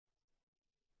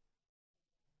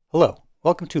Hello,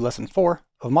 welcome to Lesson 4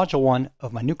 of Module 1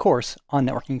 of my new course on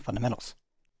Networking Fundamentals.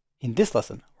 In this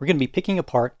lesson, we're going to be picking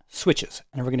apart switches,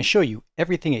 and we're going to show you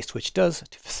everything a switch does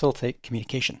to facilitate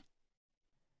communication.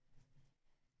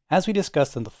 As we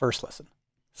discussed in the first lesson,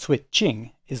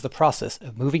 switching is the process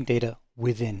of moving data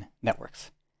within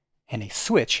networks, and a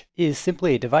switch is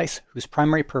simply a device whose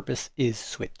primary purpose is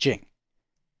switching.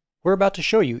 We're about to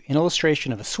show you an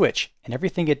illustration of a switch and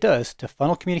everything it does to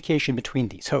funnel communication between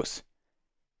these hosts.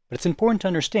 But it's important to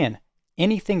understand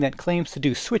anything that claims to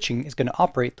do switching is going to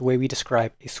operate the way we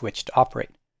describe a switch to operate.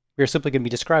 We are simply going to be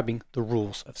describing the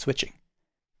rules of switching.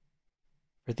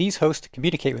 For these hosts to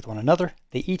communicate with one another,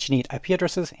 they each need IP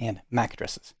addresses and MAC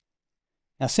addresses.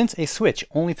 Now, since a switch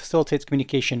only facilitates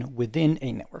communication within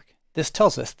a network, this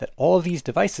tells us that all of these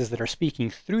devices that are speaking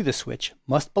through the switch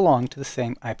must belong to the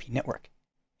same IP network.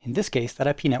 In this case, that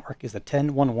IP network is the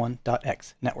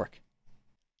 10.1.1.x network.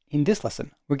 In this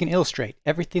lesson, we're going to illustrate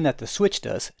everything that the switch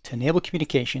does to enable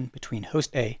communication between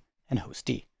host A and host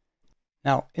D.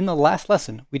 Now, in the last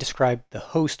lesson, we described the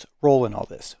host role in all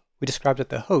this. We described that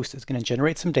the host is going to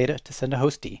generate some data to send to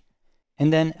host D,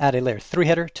 and then add a layer 3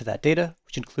 header to that data,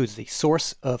 which includes the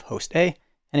source of host A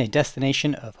and a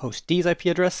destination of host D's IP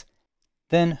address.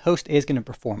 Then host A is going to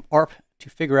perform ARP to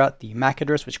figure out the MAC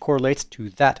address which correlates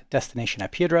to that destination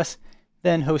IP address.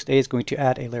 Then host A is going to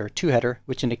add a layer 2 header,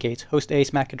 which indicates host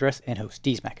A's MAC address and host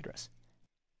D's MAC address.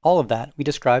 All of that we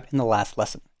described in the last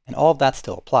lesson, and all of that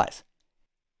still applies.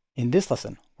 In this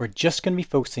lesson, we're just going to be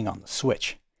focusing on the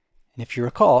switch. And if you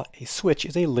recall, a switch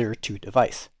is a layer 2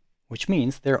 device, which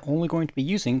means they're only going to be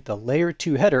using the layer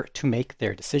 2 header to make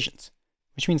their decisions,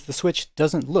 which means the switch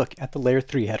doesn't look at the layer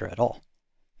 3 header at all.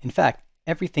 In fact,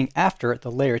 everything after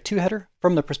the layer 2 header,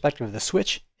 from the perspective of the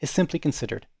switch, is simply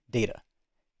considered data.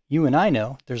 You and I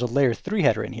know there's a layer 3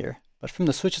 header in here, but from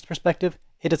the switch's perspective,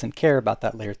 it doesn't care about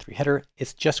that layer 3 header.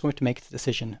 It's just going to make its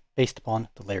decision based upon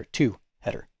the layer 2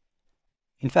 header.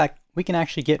 In fact, we can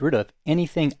actually get rid of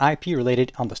anything IP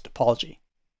related on this topology,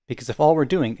 because if all we're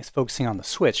doing is focusing on the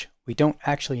switch, we don't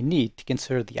actually need to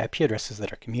consider the IP addresses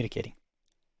that are communicating.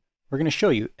 We're going to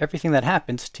show you everything that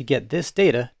happens to get this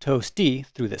data to host D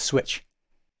through this switch.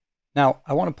 Now,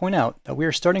 I want to point out that we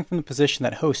are starting from the position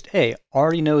that host A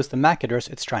already knows the MAC address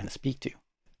it's trying to speak to.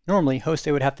 Normally, host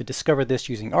A would have to discover this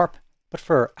using ARP, but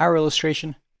for our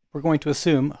illustration, we're going to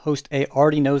assume host A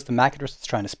already knows the MAC address it's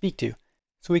trying to speak to,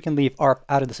 so we can leave ARP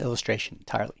out of this illustration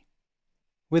entirely.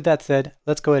 With that said,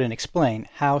 let's go ahead and explain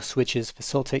how switches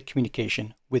facilitate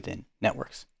communication within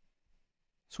networks.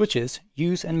 Switches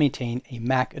use and maintain a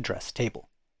MAC address table.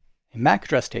 A MAC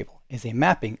address table is a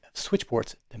mapping of switch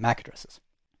ports to MAC addresses.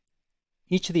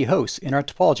 Each of the hosts in our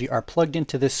topology are plugged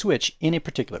into this switch in a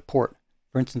particular port.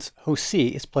 For instance, host C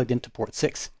is plugged into port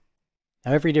 6.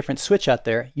 Now, every different switch out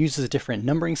there uses different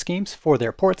numbering schemes for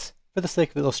their ports. For the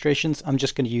sake of illustrations, I'm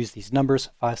just going to use these numbers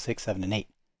 5, 6, 7, and 8.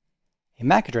 A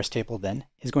MAC address table then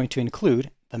is going to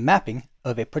include the mapping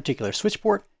of a particular switch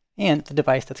port and the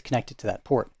device that's connected to that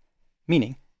port,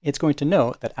 meaning it's going to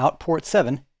know that out port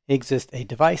 7 exists a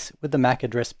device with the MAC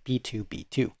address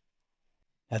B2B2.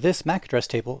 Now, this MAC address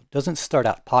table doesn't start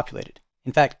out populated.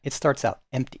 In fact, it starts out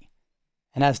empty.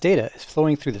 And as data is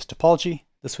flowing through this topology,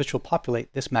 the switch will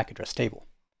populate this MAC address table.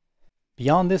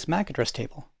 Beyond this MAC address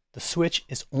table, the switch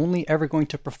is only ever going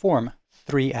to perform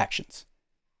 3 actions: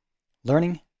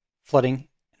 learning, flooding,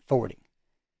 and forwarding.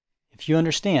 If you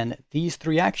understand these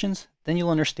 3 actions, then you'll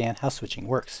understand how switching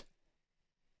works.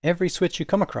 Every switch you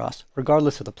come across,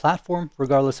 regardless of the platform,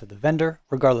 regardless of the vendor,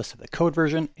 regardless of the code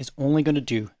version, is only going to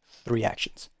do 3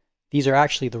 actions. These are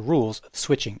actually the rules of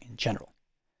switching in general.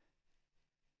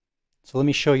 So let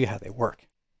me show you how they work.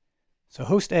 So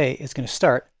host A is going to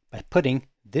start by putting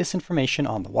this information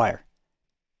on the wire.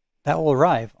 That will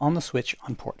arrive on the switch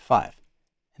on port 5.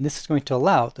 And this is going to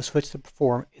allow the switch to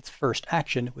perform its first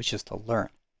action, which is to learn.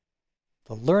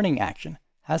 The learning action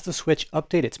has the switch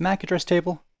update its MAC address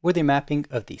table with a mapping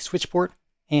of the switch port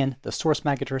and the source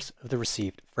MAC address of the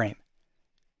received frame.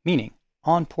 Meaning,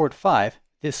 on port 5,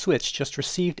 this switch just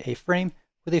received a frame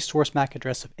with a source MAC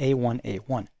address of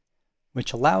A1A1,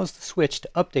 which allows the switch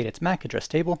to update its MAC address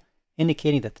table,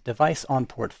 indicating that the device on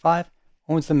port 5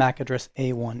 owns the MAC address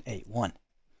A1A1.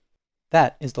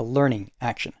 That is the learning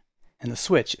action, and the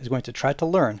switch is going to try to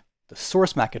learn the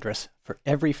source MAC address for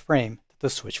every frame that the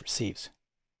switch receives.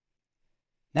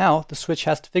 Now the switch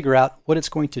has to figure out what it's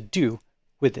going to do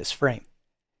with this frame.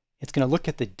 It's going to look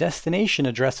at the destination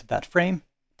address of that frame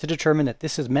to determine that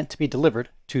this is meant to be delivered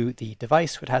to the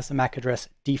device which has the MAC address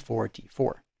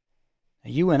D4D4.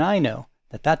 Now, you and I know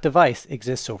that that device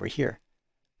exists over here,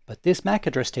 but this MAC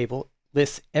address table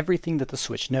lists everything that the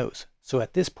switch knows. So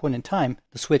at this point in time,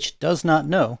 the switch does not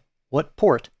know what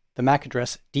port the MAC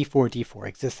address D4D4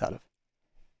 exists out of,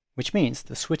 which means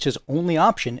the switch's only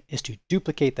option is to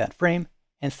duplicate that frame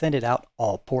and send it out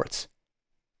all ports.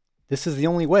 This is the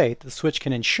only way the switch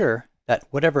can ensure that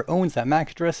whatever owns that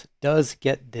MAC address does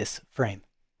get this frame.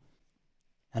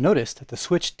 Now notice that the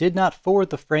switch did not forward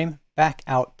the frame back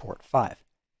out port 5.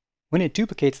 When it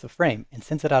duplicates the frame and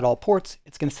sends it out all ports,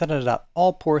 it's going to send it out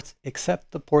all ports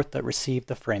except the port that received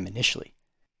the frame initially.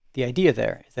 The idea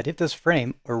there is that if this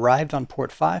frame arrived on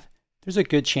port 5, there's a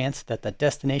good chance that the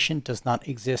destination does not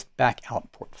exist back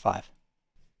out port 5.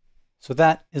 So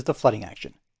that is the flooding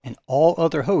action, and all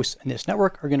other hosts in this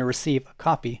network are going to receive a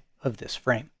copy of this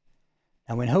frame.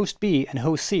 Now when host B and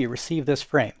host C receive this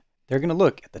frame, they're going to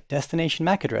look at the destination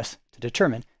MAC address to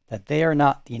determine that they are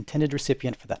not the intended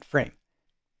recipient for that frame.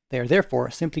 They are therefore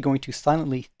simply going to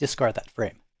silently discard that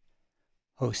frame.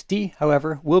 Host D,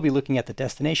 however, will be looking at the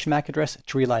destination MAC address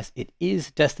to realize it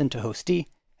is destined to host D,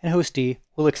 and host D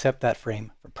will accept that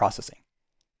frame for processing.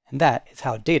 And that is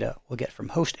how data will get from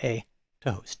host A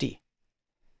to host D.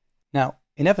 Now,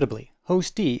 inevitably,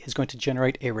 host D is going to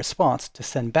generate a response to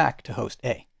send back to host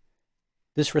A.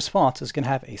 This response is going to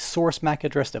have a source MAC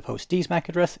address of host D's MAC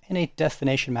address and a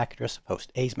destination MAC address of host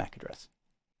A's MAC address.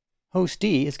 Host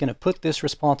D is going to put this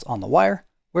response on the wire,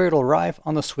 where it'll arrive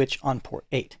on the switch on port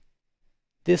 8.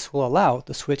 This will allow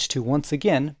the switch to once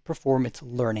again perform its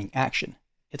learning action.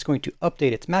 It's going to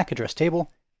update its MAC address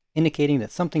table, indicating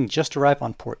that something just arrived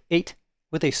on port 8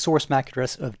 with a source MAC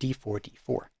address of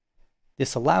D4D4.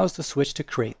 This allows the switch to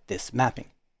create this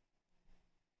mapping.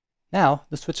 Now,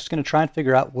 the switch is going to try and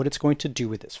figure out what it's going to do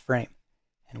with this frame.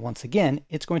 And once again,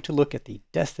 it's going to look at the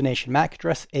destination MAC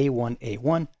address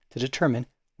A1A1 to determine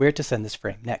where to send this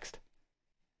frame next.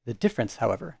 The difference,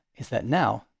 however, is that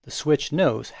now the switch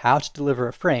knows how to deliver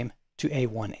a frame to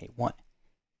A1A1.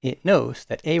 It knows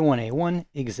that A1A1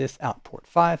 exists out port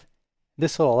 5.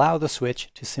 This will allow the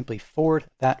switch to simply forward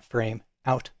that frame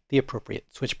out the appropriate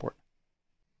switch port.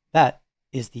 That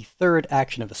is the third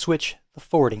action of the switch, the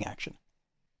forwarding action.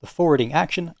 The forwarding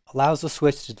action allows the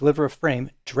switch to deliver a frame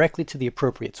directly to the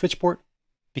appropriate switch port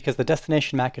because the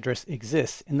destination MAC address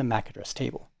exists in the MAC address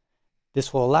table.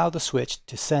 This will allow the switch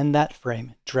to send that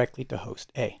frame directly to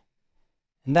host A.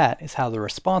 And that is how the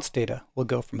response data will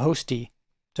go from host D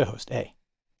to host A.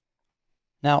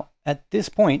 Now, at this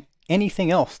point,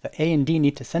 anything else that A and D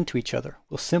need to send to each other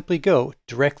will simply go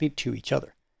directly to each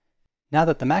other. Now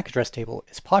that the MAC address table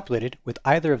is populated with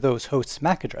either of those hosts'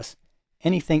 MAC address,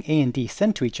 anything A and D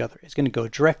send to each other is going to go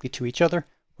directly to each other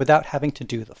without having to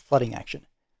do the flooding action,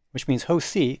 which means host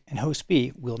C and host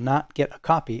B will not get a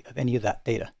copy of any of that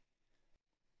data.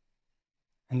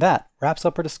 And that wraps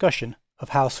up our discussion of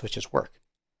how switches work.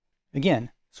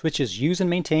 Again, switches use and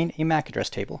maintain a MAC address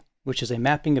table, which is a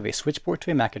mapping of a switch port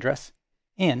to a MAC address,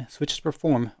 and switches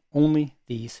perform only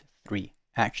these three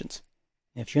actions.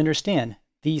 And if you understand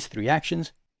these three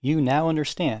actions, you now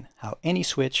understand how any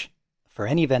switch for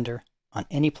any vendor on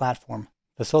any platform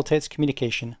facilitates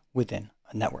communication within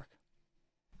a network.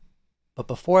 But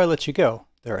before I let you go,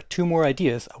 there are two more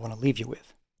ideas I want to leave you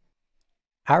with.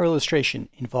 Our illustration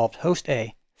involved host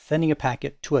A sending a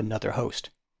packet to another host.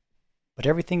 But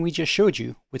everything we just showed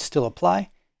you would still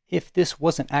apply if this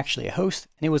wasn't actually a host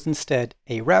and it was instead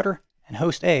a router, and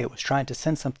host A was trying to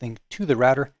send something to the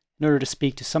router in order to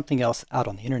speak to something else out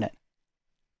on the internet.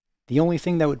 The only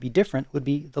thing that would be different would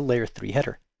be the layer 3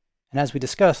 header. And as we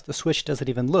discussed, the switch doesn't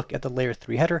even look at the layer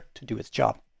 3 header to do its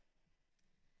job.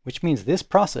 Which means this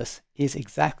process is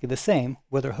exactly the same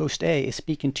whether host A is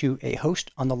speaking to a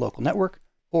host on the local network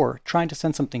or trying to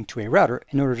send something to a router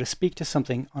in order to speak to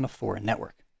something on a foreign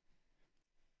network.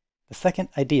 The second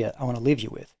idea I want to leave you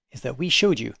with is that we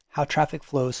showed you how traffic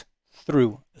flows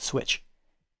through a switch.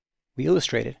 We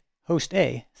illustrated host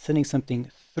A sending something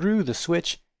through the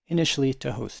switch initially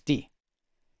to host D.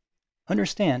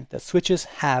 Understand that switches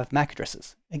have MAC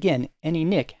addresses. Again, any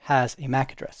NIC has a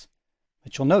MAC address.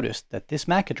 But you'll notice that this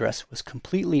MAC address was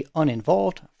completely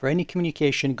uninvolved for any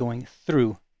communication going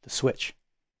through the switch.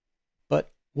 But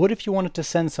what if you wanted to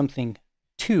send something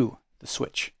to the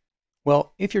switch?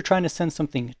 Well, if you're trying to send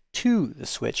something to the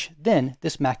switch, then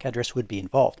this MAC address would be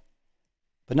involved.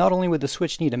 But not only would the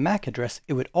switch need a MAC address,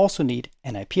 it would also need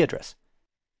an IP address.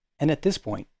 And at this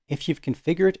point, if you've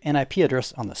configured an IP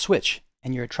address on the switch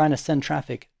and you're trying to send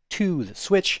traffic to the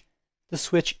switch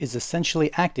is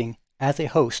essentially acting as a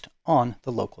host on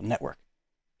the local network.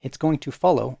 It's going to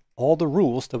follow all the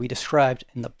rules that we described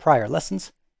in the prior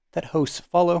lessons that hosts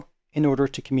follow in order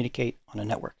to communicate on a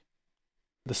network.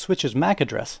 The switch's MAC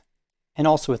address And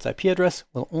also its IP address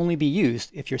will only be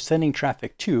used if you're sending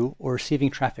traffic to or receiving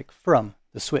traffic from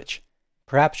the switch.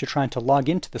 Perhaps you're trying to log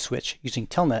into the switch using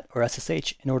Telnet or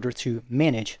SSH in order to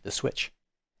manage the switch.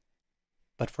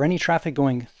 But for any traffic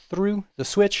going through the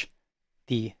switch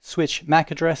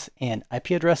MAC address and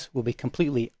IP address will be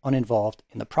completely uninvolved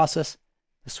in the process.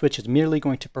 The switch is merely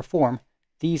going to perform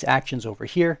these actions over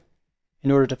here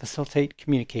in order to facilitate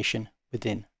communication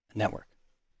within a network.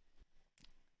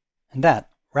 And that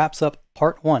wraps up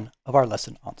part 1 of our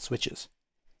lesson on switches.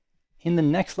 In the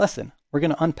next lesson, we're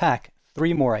going to unpack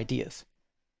 3 more ideas.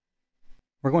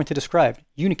 We're going to describe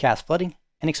unicast flooding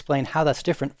and explain how that's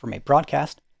different from a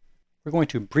broadcast. We're going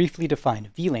to briefly define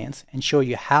VLANs and show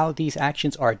you how these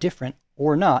actions are different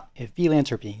or not if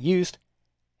VLANs are being used.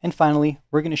 And finally,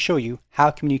 we're going to show you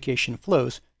how communication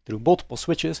flows through multiple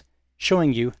switches,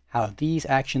 showing you how these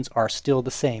actions are still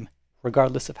the same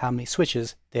regardless of how many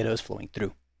switches data is flowing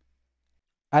through.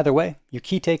 Either way, your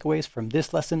key takeaways from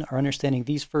this lesson are understanding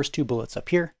these first 2 bullets up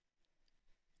here.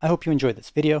 I hope you enjoyed this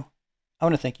video. I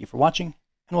want to thank you for watching,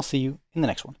 and we'll see you in the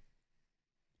next one.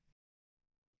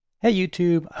 Hey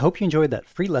YouTube, I hope you enjoyed that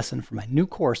free lesson from my new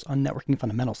course on networking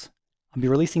fundamentals. I'll be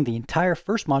releasing the entire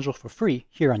first module for free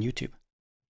here on YouTube.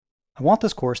 I want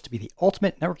this course to be the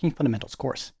ultimate networking fundamentals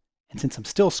course, and since I'm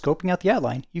still scoping out the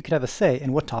outline, you could have a say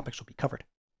in what topics will be covered.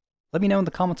 Let me know in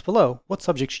the comments below what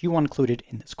subjects you want included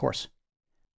in this course.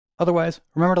 Otherwise,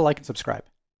 remember to like and subscribe.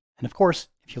 And of course,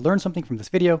 if you learned something from this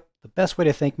video, the best way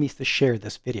to thank me is to share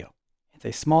this video. It's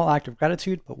a small act of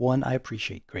gratitude, but one I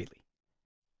appreciate greatly.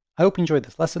 I hope you enjoyed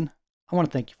this lesson. I want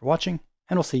to thank you for watching,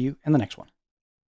 and we'll see you in the next one.